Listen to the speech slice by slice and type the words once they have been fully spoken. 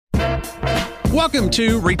Welcome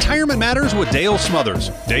to Retirement Matters with Dale Smothers.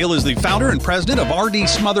 Dale is the founder and president of R.D.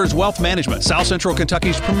 Smothers Wealth Management, South Central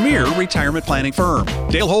Kentucky's premier retirement planning firm.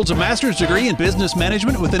 Dale holds a master's degree in business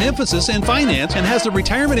management with an emphasis in finance and has the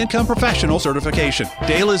Retirement Income Professional certification.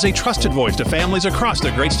 Dale is a trusted voice to families across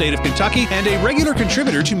the great state of Kentucky and a regular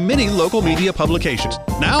contributor to many local media publications.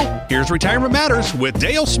 Now, here's Retirement Matters with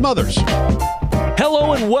Dale Smothers.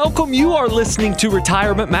 Hello and welcome. You are listening to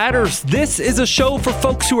Retirement Matters. This is a show for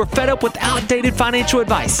folks who are fed up with outdated financial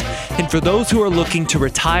advice and for those who are looking to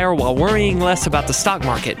retire while worrying less about the stock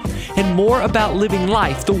market and more about living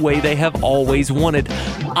life the way they have always wanted.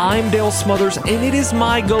 I'm Dale Smothers, and it is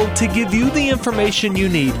my goal to give you the information you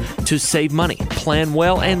need to save money, plan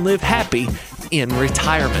well, and live happy in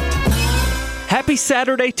retirement. Happy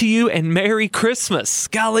Saturday to you and Merry Christmas.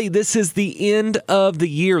 Golly, this is the end of the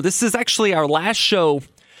year. This is actually our last show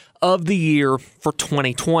of the year for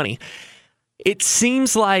 2020. It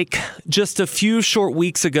seems like just a few short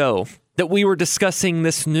weeks ago that we were discussing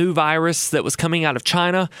this new virus that was coming out of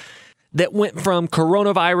China that went from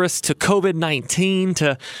coronavirus to COVID-19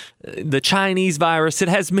 to the Chinese virus. It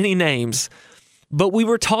has many names. But we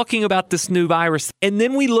were talking about this new virus, and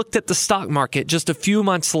then we looked at the stock market just a few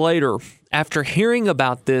months later after hearing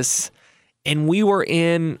about this, and we were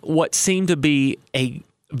in what seemed to be a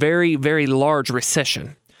very, very large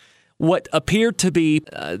recession. What appeared to be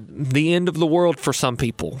the end of the world for some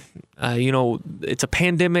people. It's a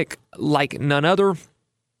pandemic like none other.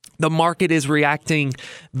 The market is reacting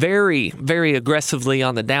very, very aggressively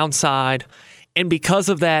on the downside, and because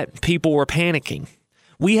of that, people were panicking.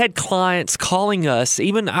 We had clients calling us,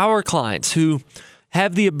 even our clients, who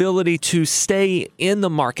have the ability to stay in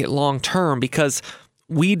the market long term because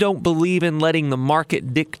we don't believe in letting the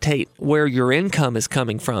market dictate where your income is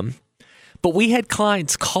coming from. But we had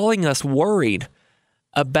clients calling us worried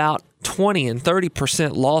about 20 and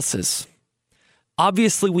 30% losses.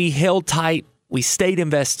 Obviously, we held tight. We stayed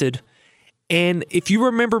invested. And if you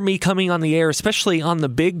remember me coming on the air, especially on the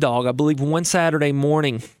Big Dog, I believe one Saturday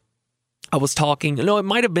morning, I was talking, it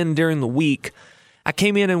might have been during the week. I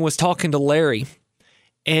came in and was talking to Larry,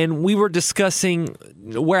 and we were discussing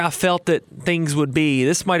where I felt that things would be.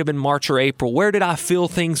 This might have been March or April. Where did I feel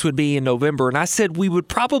things would be in November? And I said we would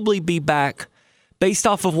probably be back, based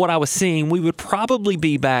off of what I was seeing, we would probably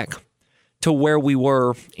be back to where we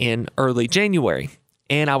were in early January.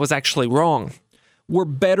 And I was actually wrong. We're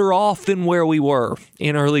better off than where we were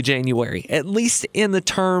in early January, at least in the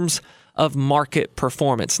terms of market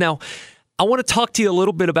performance. Now, I want to talk to you a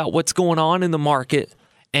little bit about what's going on in the market.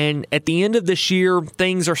 And at the end of this year,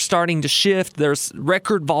 things are starting to shift. There's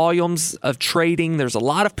record volumes of trading. There's a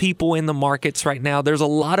lot of people in the markets right now. There's a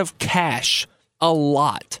lot of cash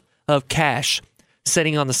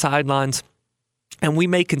sitting on the sidelines. And we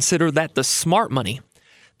may consider that the smart money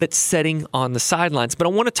that's sitting on the sidelines. But I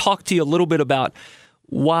want to talk to you a little bit about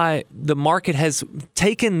why the market has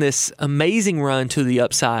taken this amazing run to the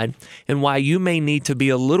upside and why you may need to be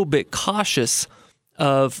a little bit cautious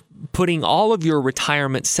of putting all of your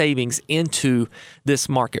retirement savings into this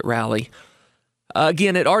market rally.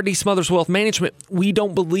 Again, at R.D. Smothers Wealth Management, we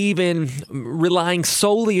don't believe in relying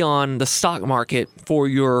solely on the stock market for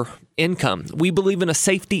your income. We believe in a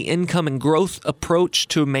safety, income, and growth approach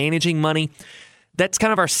to managing money. That's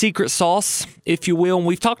kind of our secret sauce, if you will, and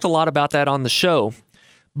we've talked a lot about that on the show.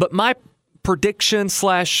 But my prediction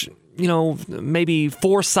 / maybe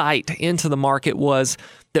foresight into the market was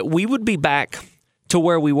that we would be back to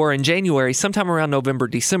where we were in January, sometime around November,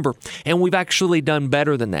 December. And we've actually done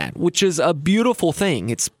better than that, which is a beautiful thing.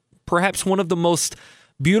 It's perhaps one of the most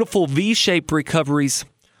beautiful V-shaped recoveries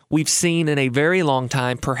we've seen in a very long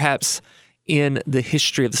time, perhaps in the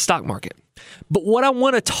history of the stock market. But what I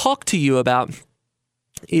want to talk to you about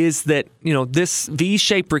is that, this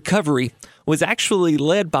V-shaped recovery was actually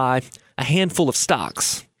led by a handful of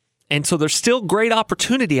stocks. And so there's still great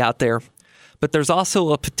opportunity out there, but there's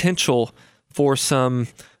also a potential for some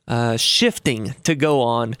shifting to go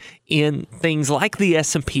on in things like the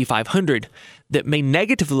S&P 500 that may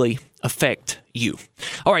negatively affect you.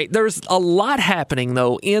 All right, there's a lot happening,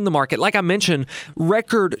 though, in the market. Like I mentioned,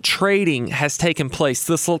 record trading has taken place.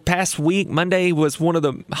 This past week, Monday was one of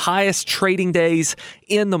the highest trading days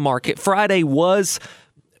in the market. Friday was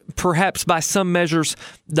perhaps by some measures,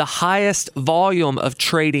 the highest volume of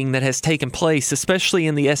trading that has taken place, especially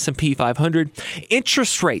in the S&P 500.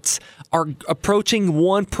 Interest rates are approaching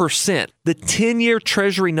 1%. The 10-year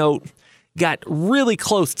Treasury note got really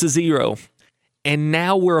close to zero, and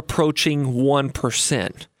now we're approaching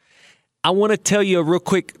 1%. I want to tell you a real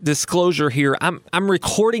quick disclosure here. I'm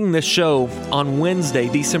recording this show on Wednesday,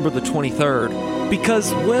 December the 23rd,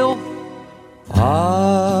 because, well,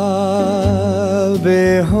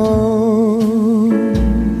 be home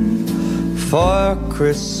for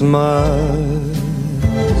Christmas.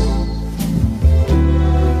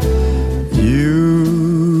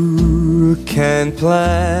 You can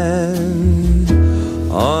plan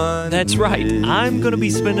on. That's right. I'm going to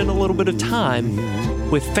be spending a little bit of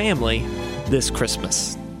time with family this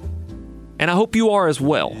Christmas. And I hope you are as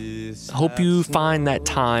well. I hope you find that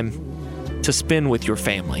time to spend with your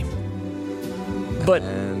family. But,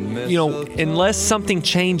 unless something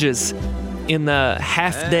changes in the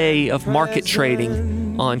half day of market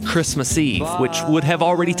trading on Christmas Eve, which would have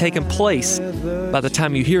already taken place by the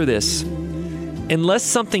time you hear this, unless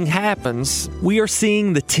something happens, we are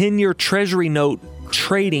seeing the 10-year Treasury note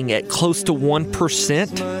trading at close to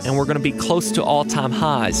 1%, and we're going to be close to all-time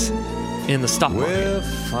highs in the stock market.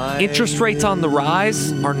 Interest rates on the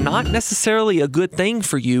rise are not necessarily a good thing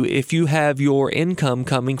for you if you have your income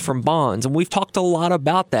coming from bonds. And we've talked a lot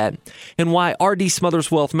about that and why R.D.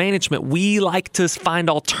 Smothers Wealth Management, we like to find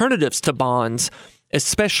alternatives to bonds,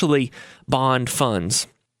 especially bond funds.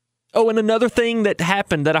 Oh, and another thing that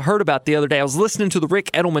happened that I heard about the other day, I was listening to the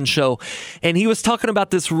Rick Edelman show, and he was talking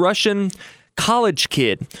about this Russian college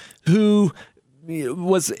kid who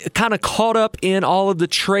was kind of caught up in all of the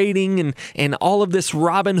trading and all of this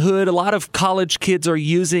Robinhood. A lot of college kids are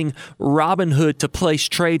using Robinhood to place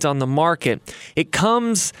trades on the market. It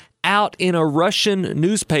comes out in a Russian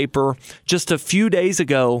newspaper just a few days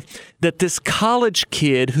ago that this college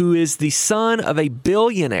kid, who is the son of a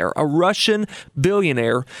billionaire, a Russian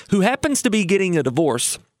billionaire, who happens to be getting a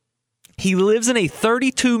divorce, he lives in a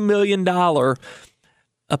 $32 million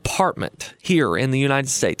apartment here in the United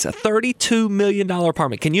States, a $32 million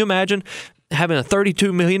apartment. Can you imagine having a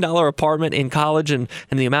 $32 million apartment in college and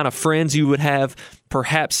the amount of friends you would have,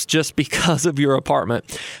 perhaps just because of your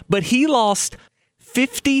apartment? But he lost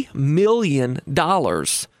 $50 million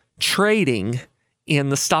trading in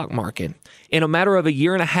the stock market. In a matter of a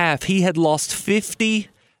year and a half, he had lost $50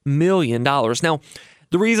 million. Now,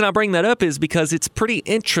 the reason I bring that up is because it's pretty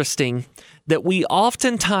interesting that we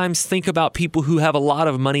oftentimes think about people who have a lot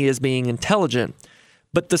of money as being intelligent.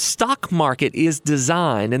 But the stock market is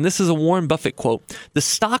designed, and this is a Warren Buffett quote, the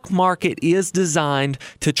stock market is designed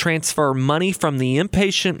to transfer money from the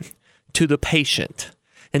impatient to the patient.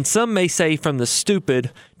 And some may say from the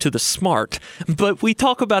stupid to the smart. But we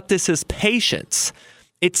talk about this as patience.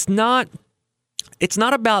 It's not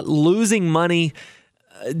about losing money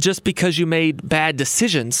just because you made bad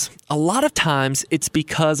decisions. A lot of times it's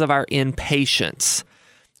because of our impatience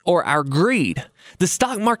or our greed. The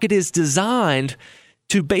stock market is designed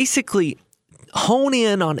to basically hone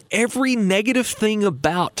in on every negative thing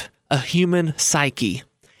about a human psyche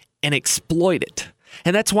and exploit it.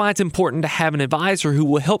 And that's why it's important to have an advisor who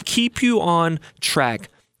will help keep you on track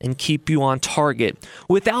and keep you on target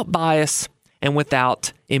without bias and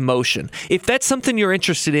without emotion. If that's something you're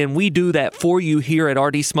interested in, we do that for you here at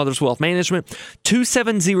R.D. Smothers Wealth Management.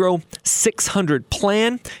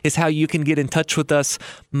 270-600-PLAN is how you can get in touch with us.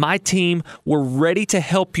 My team, we're ready to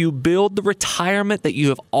help you build the retirement that you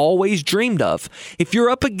have always dreamed of. If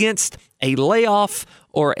you're up against a layoff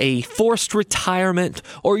or a forced retirement,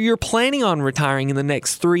 or you're planning on retiring in the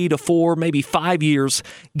next 3 to 4, maybe 5 years,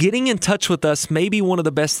 getting in touch with us may be one of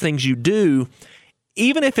the best things you do,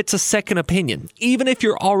 even if it's a second opinion, even if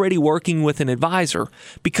you're already working with an advisor,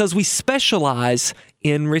 because we specialize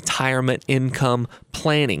in retirement income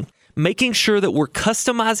planning, making sure that we're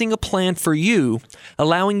customizing a plan for you,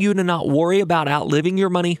 allowing you to not worry about outliving your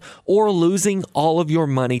money or losing all of your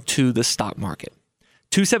money to the stock market.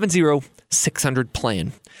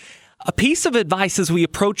 270-600-PLAN. A piece of advice as we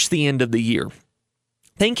approach the end of the year,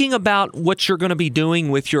 thinking about what you're going to be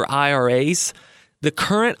doing with your IRAs, the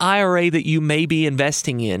current IRA that you may be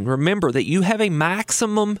investing in, remember that you have a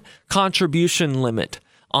maximum contribution limit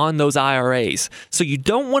on those IRAs. So you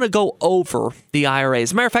don't want to go over the IRA.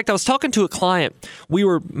 As a matter of fact, I was talking to a client. We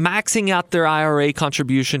were maxing out their IRA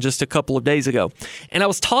contribution just a couple of days ago. And I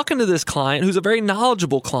was talking to this client who's a very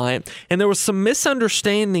knowledgeable client, and there was some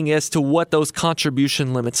misunderstanding as to what those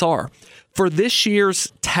contribution limits are. For this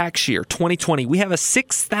year's tax year, 2020, we have a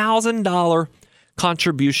 $6,000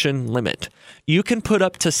 contribution limit. You can put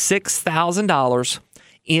up to $6,000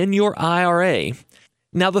 in your IRA.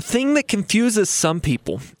 Now, the thing that confuses some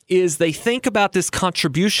people is they think about this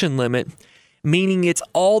contribution limit, meaning it's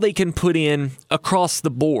all they can put in across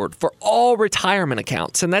the board for all retirement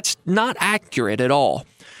accounts, and that's not accurate at all.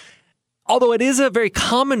 Although it is a very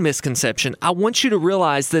common misconception, I want you to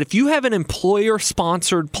realize that if you have an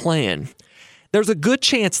employer-sponsored plan, there's a good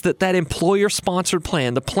chance that that employer-sponsored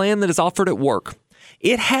plan, the plan that is offered at work,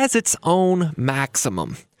 it has its own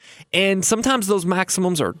maximum. And sometimes those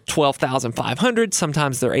maximums are $12,500,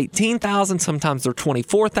 sometimes they're $18,000, sometimes they're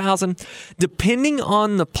 $24,000. Depending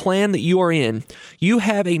on the plan that you are in, you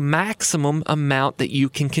have a maximum amount that you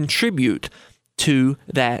can contribute to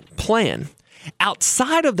that plan.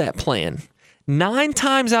 Outside of that plan, 9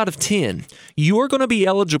 times out of 10, you are going to be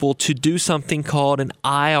eligible to do something called an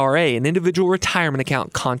IRA, an individual retirement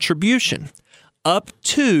account contribution, up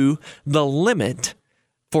to the limit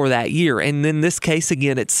for that year. And in this case,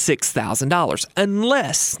 again, it's $6,000.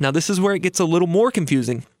 Unless, now this is where it gets a little more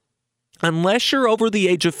confusing, unless you're over the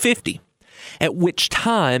age of 50, at which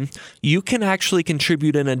time you can actually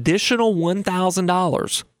contribute an additional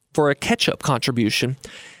 $1,000 for a catch-up contribution,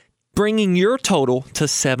 bringing your total to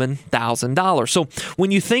 $7,000. So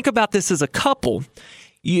when you think about this as a couple,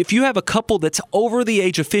 if you have a couple that's over the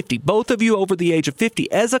age of 50, both of you over the age of 50,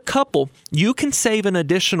 as a couple, you can save an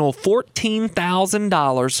additional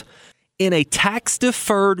 $14,000 in a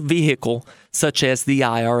tax-deferred vehicle such as the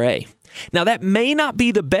IRA. Now, that may not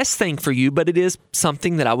be the best thing for you, but it is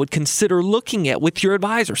something that I would consider looking at with your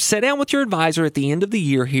advisor. Sit down with your advisor at the end of the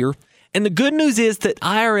year here. And the good news is that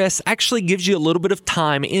IRS actually gives you a little bit of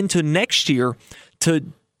time into next year to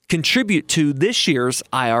contribute to this year's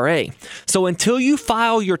IRA. So until you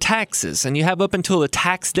file your taxes, and you have up until the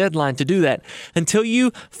tax deadline to do that, until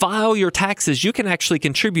you file your taxes, you can actually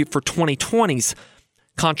contribute for 2020's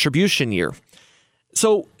contribution year.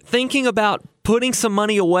 So thinking about putting some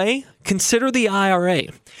money away, consider the IRA.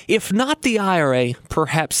 If not the IRA,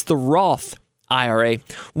 perhaps the Roth IRA.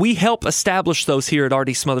 We help establish those here at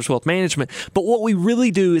RD Smothers Wealth Management, but what we really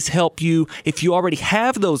do is help you, if you already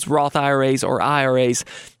have those Roth IRAs or IRAs,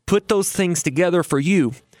 put those things together for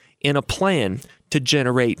you in a plan to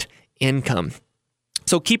generate income.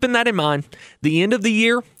 So keeping that in mind, the end of the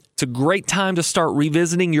year, it's a great time to start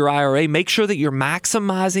revisiting your IRA. Make sure that you're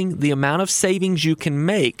maximizing the amount of savings you can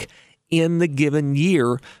make in the given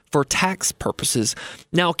year for tax purposes.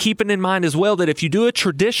 Now, keeping in mind as well that if you do a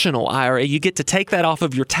traditional IRA, you get to take that off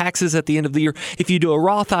of your taxes at the end of the year. If you do a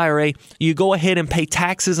Roth IRA, you go ahead and pay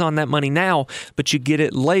taxes on that money now, but you get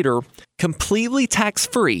it later completely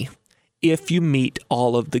tax-free if you meet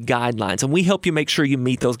all of the guidelines. And we help you make sure you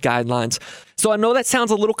meet those guidelines. So I know that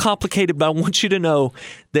sounds a little complicated, but I want you to know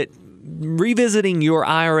that revisiting your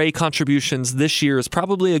IRA contributions this year is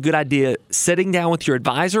probably a good idea. Sitting down with your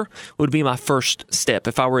advisor would be my first step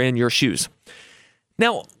if I were in your shoes.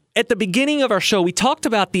 Now, at the beginning of our show, we talked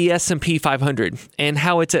about the S&P 500 and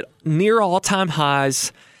how it's at near all-time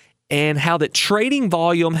highs and how that trading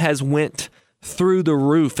volume has went through the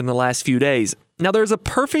roof in the last few days. Now, there's a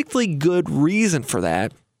perfectly good reason for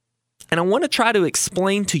that, and I want to try to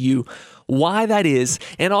explain to you why that is,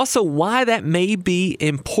 and also why that may be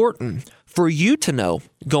important for you to know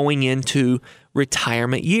going into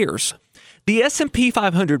retirement years. The S&P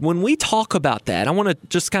 500, when we talk about that, I want to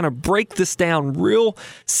just kind of break this down real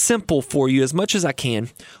simple for you as much as I can.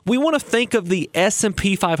 We want to think of the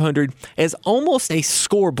S&P 500 as almost a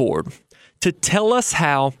scoreboard to tell us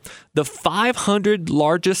how the 500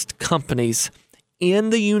 largest companies in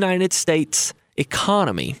the United States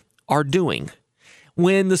economy are doing.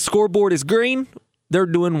 When the scoreboard is green, they're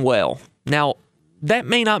doing well. Now, that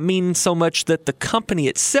may not mean so much that the company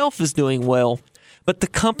itself is doing well, but the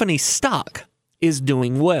company's stock is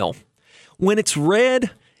doing well. When it's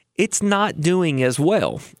red, it's not doing as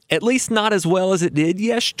well, at least not as well as it did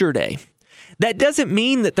yesterday. That doesn't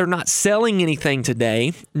mean that they're not selling anything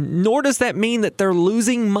today, nor does that mean that they're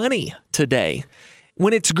losing money today.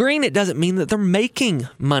 When it's green, it doesn't mean that they're making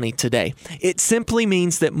money today. It simply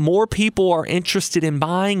means that more people are interested in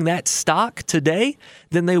buying that stock today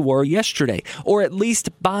than they were yesterday, or at least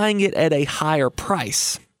buying it at a higher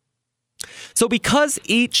price. So because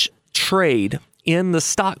each trade in the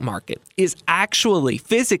stock market is actually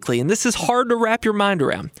physically, and this is hard to wrap your mind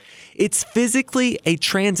around, it's physically a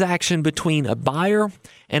transaction between a buyer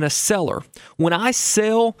and a seller. When I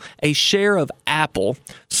sell a share of Apple,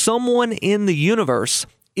 someone in the universe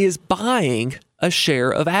is buying a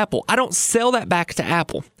share of Apple. I don't sell that back to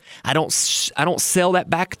Apple. I don't sell that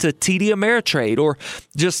back to TD Ameritrade or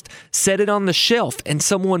just set it on the shelf and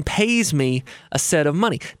someone pays me a set of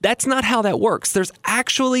money. That's not how that works. There's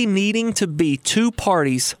actually needing to be two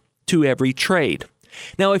parties to every trade.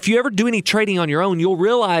 Now, if you ever do any trading on your own, you'll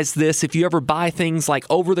realize this if you ever buy things like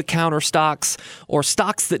over-the-counter stocks or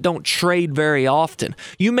stocks that don't trade very often.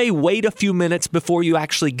 You may wait a few minutes before you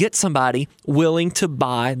actually get somebody willing to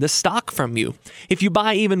buy the stock from you. If you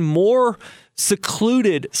buy even more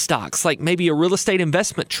secluded stocks, like maybe a real estate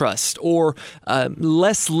investment trust or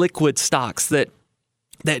less liquid stocks that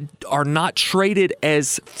that are not traded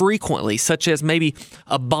as frequently, such as maybe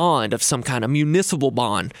a bond of some kind, a municipal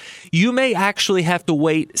bond, you may actually have to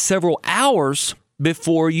wait several hours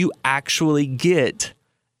before you actually get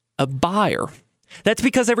a buyer. That's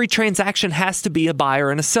because every transaction has to be a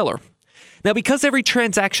buyer and a seller. Now, because every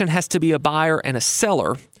transaction has to be a buyer and a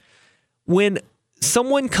seller, when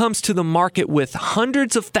someone comes to the market with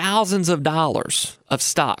hundreds of thousands of dollars of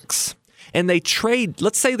stocks and they trade,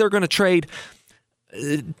 let's say they're going to trade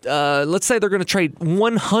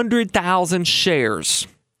 100,000 shares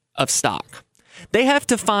of stock. They have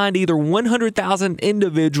to find either 100,000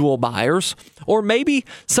 individual buyers, or maybe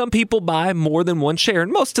some people buy more than one share.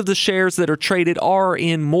 And most of the shares that are traded are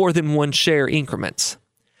in more than one share increments.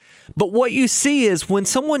 But what you see is when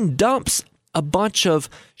someone dumps a bunch of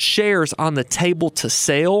shares on the table to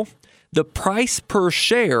sell, the price per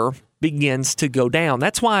share begins to go down.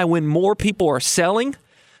 That's why when more people are selling,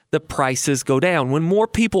 the prices go down. When more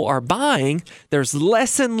people are buying, there's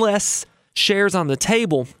less and less shares on the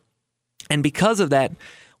table. And because of that,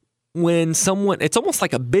 it's almost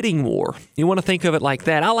like a bidding war. You want to think of it like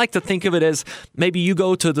that. I like to think of it as maybe you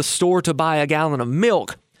go to the store to buy a gallon of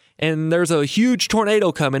milk, and there's a huge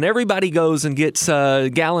tornado coming. Everybody goes and gets a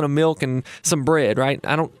gallon of milk and some bread, right?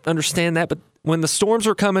 I don't understand that, but when the storms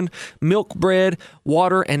are coming, milk, bread,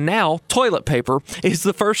 water, and now toilet paper is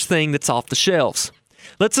the first thing that's off the shelves.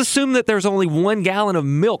 Let's assume that there's only 1 gallon of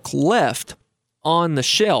milk left on the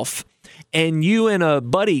shelf, and you and a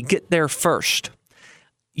buddy get there first.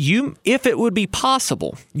 If it would be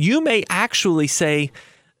possible, you may actually say,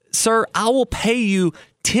 "Sir, I will pay you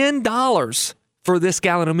 $10 for this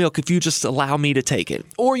gallon of milk if you just allow me to take it."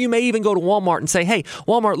 Or you may even go to Walmart and say, "Hey,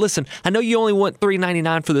 Walmart, listen, I know you only want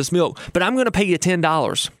 $3.99 for this milk, but I'm going to pay you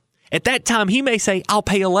 $10. At that time, he may say, "I'll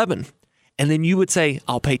pay $11." And then you would say,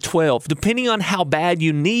 "I'll pay $12, depending on how bad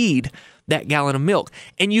you need that gallon of milk.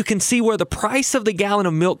 And you can see where the price of the gallon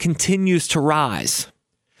of milk continues to rise.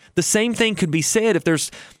 The same thing could be said if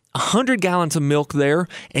there's 100 gallons of milk there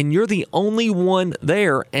and you're the only one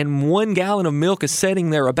there and 1 gallon of milk is sitting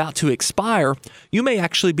there about to expire. You may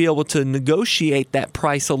actually be able to negotiate that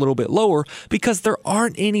price a little bit lower because there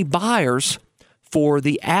aren't any buyers for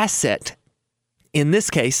the asset. In this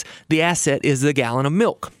case, the asset is the gallon of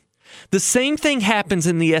milk. The same thing happens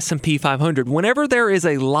in the S&P 500. Whenever there is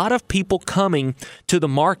a lot of people coming to the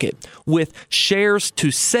market with shares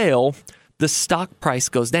to sell, the stock price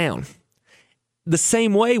goes down. The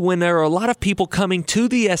same way, when there are a lot of people coming to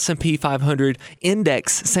the S&P 500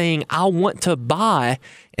 index saying, I want to buy,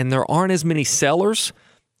 and there aren't as many sellers,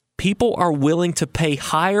 people are willing to pay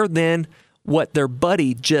higher than what their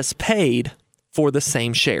buddy just paid for the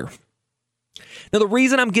same share. Now, the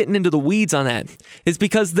reason I'm getting into the weeds on that is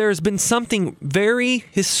because there's been something very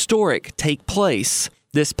historic take place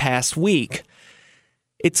this past week.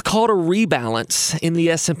 It's called a rebalance in the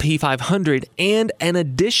S&P 500 and an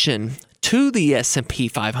addition to the S&P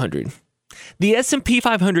 500. The S&P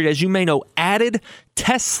 500, as you may know, added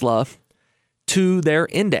Tesla to their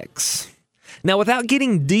index. Now, without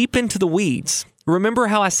getting deep into the weeds, remember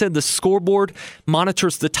how I said the scoreboard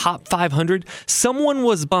monitors the top 500? Someone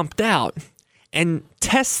was bumped out and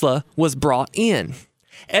Tesla was brought in.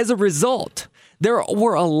 As a result, there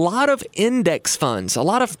were a lot of index funds,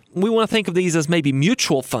 we want to think of these as maybe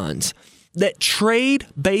mutual funds, that trade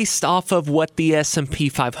based off of what the S&P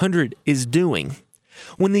 500 is doing.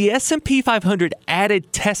 When the S&P 500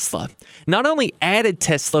 added Tesla, not only added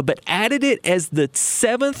Tesla, but added it as the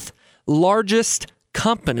 7th largest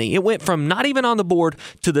company. It went from not even on the board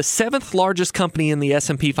to the 7th largest company in the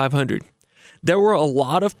S&P 500. There were a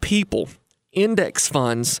lot of people, index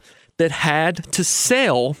funds, that had to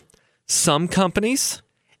sell some companies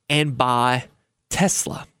and buy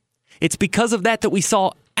Tesla. It's because of that we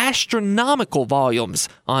saw astronomical volumes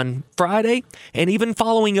on Friday and even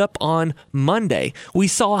following up on Monday. We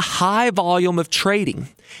saw a high volume of trading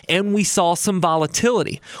and we saw some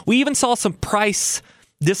volatility. We even saw some price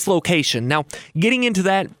dislocation. Now, getting into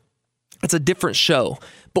that, it's a different show.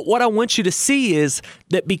 But what I want you to see is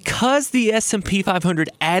that because the S&P 500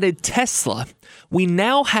 added Tesla, we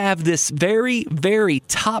now have this very, very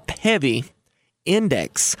top-heavy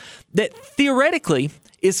index that theoretically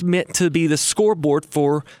is meant to be the scoreboard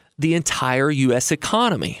for the entire U.S.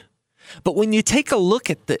 economy. But when you take a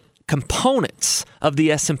look at the components of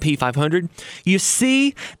the S&P 500, you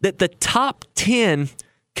see that the top 10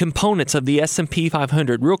 components of the S&P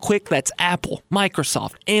 500, real quick, that's Apple,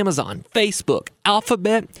 Microsoft, Amazon, Facebook,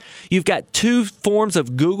 Alphabet. You've got 2 forms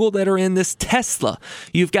of Google that are in this, Tesla.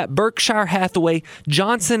 You've got Berkshire Hathaway,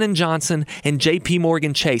 Johnson & Johnson, and JP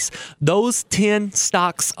Morgan Chase. Those 10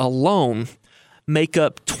 stocks alone make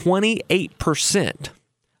up 28%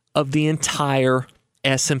 of the entire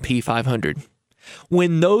S&P 500.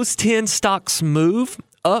 When those 10 stocks move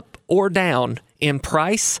up or down in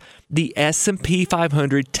price, the S&P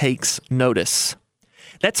 500 takes notice.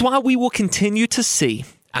 That's why we will continue to see,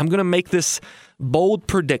 I'm going to make this bold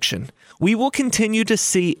prediction, we will continue to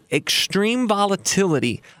see extreme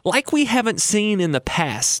volatility like we haven't seen in the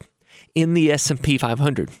past in the S&P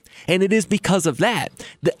 500. And it is because of that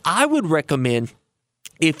I would recommend,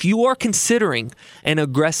 if you are considering an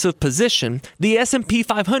aggressive position, the S&P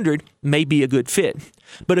 500 may be a good fit.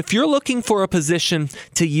 But if you're looking for a position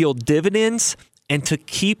to yield dividends and to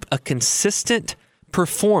keep a consistent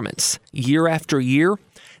performance year after year,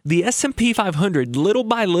 the S&P 500, little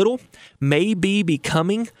by little, may be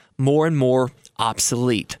becoming more and more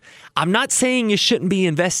obsolete. I'm not saying you shouldn't be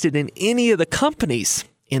invested in any of the companies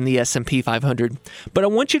in the S&P 500, but I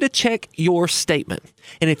want you to check your statement.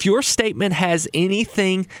 And if your statement has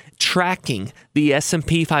anything tracking the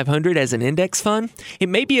S&P 500 as an index fund, it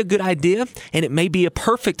may be a good idea and it may be a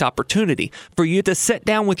perfect opportunity for you to sit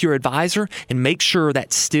down with your advisor and make sure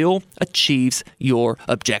that still achieves your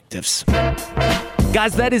objectives.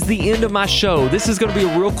 Guys, that is the end of my show. This is going to be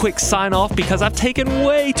a real quick sign off because I've taken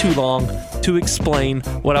way too long to explain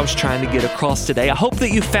what I was trying to get across today. I hope that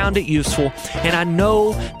you found it useful, and I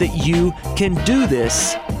know that you can do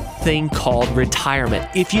this thing called retirement.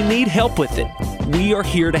 If you need help with it, we are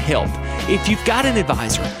here to help. If you've got an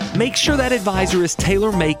advisor, make sure that advisor is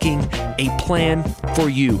tailor-making a plan for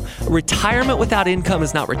you. Retirement without income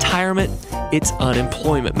is not retirement, it's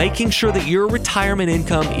unemployment. Making sure that your retirement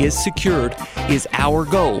income is secured is our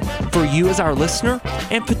goal for you as our listener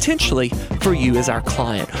and potentially for you as our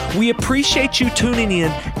client. We appreciate you tuning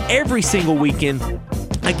in every single weekend.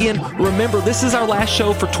 Again, remember, this is our last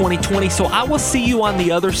show for 2020, so I will see you on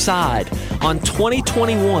the other side. On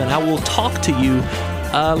 2021, I will talk to you.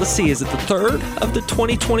 Is it the third of the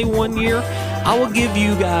 2021 year? I will give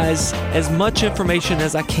you guys as much information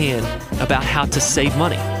as I can about how to save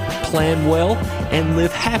money, plan well, and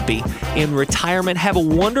live happy in retirement. Have a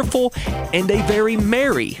wonderful and a very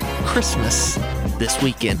Merry Christmas this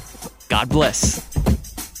weekend. God bless.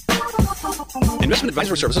 Investment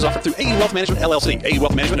advisory services offered through AE Wealth Management, LLC. AE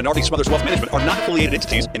Wealth Management and RD Smothers Wealth Management are not affiliated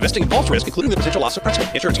entities. Investing involves risk, including the potential loss of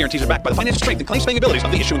principal. Insurance guarantees are backed by the financial strength and claims-paying abilities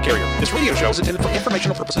of the issuing carrier. This radio show is intended for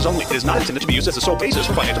informational purposes only. It is not intended to be used as the sole basis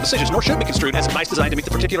for financial decisions, nor should be construed as advice designed to meet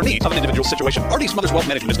the particular needs of an individual situation. RD Smothers Wealth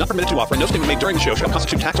Management is not permitted to offer, and no statement made during the show shall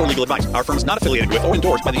constitute tax or legal advice. Our firm is not affiliated with or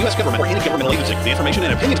endorsed by the U.S. government or any governmental agency. The information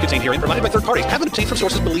and opinions contained herein provided by third parties have been obtained from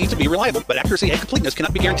sources believed to be reliable, but accuracy and completeness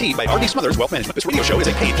cannot be guaranteed by RD Smothers Wealth Management. This radio show is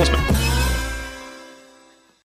a paid placement.